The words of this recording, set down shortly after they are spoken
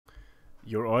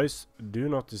Your eyes do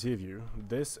not deceive you.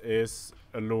 This is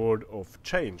a Lord of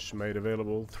Change made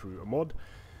available through a mod.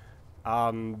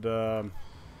 And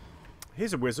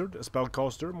he's a wizard, a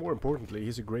spellcaster. More importantly,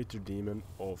 he's a greater demon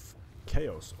of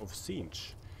chaos, of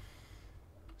Tzeentch.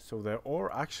 So there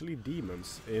are actually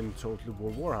demons in Total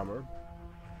War Warhammer.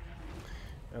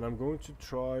 And I'm going to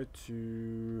try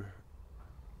to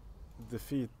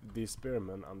defeat the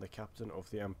spearman and the captain of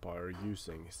the empire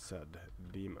using said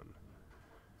demon.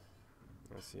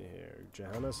 Let's see here.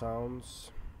 Johanna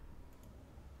sounds.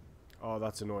 Oh,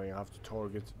 that's annoying. I have to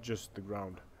target just the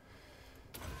ground.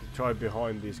 Try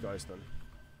behind these guys then.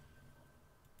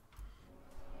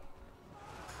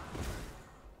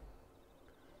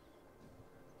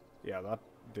 Yeah, that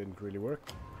didn't really work.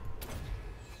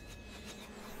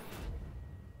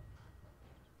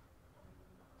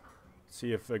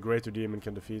 See if a greater demon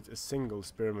can defeat a single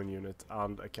spearman unit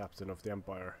and a captain of the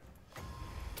empire.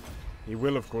 He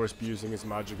will of course be using his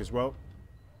magic as well.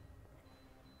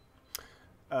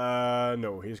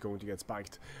 No, he's going to get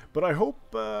spanked. But I hope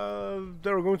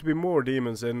there are going to be more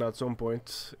demons in at some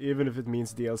point, even if it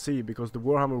means DLC, because the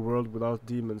Warhammer world without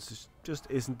demons just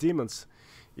isn't demons,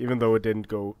 even though it didn't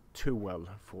go too well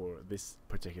for this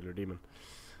particular demon.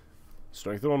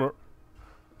 Strength and honor.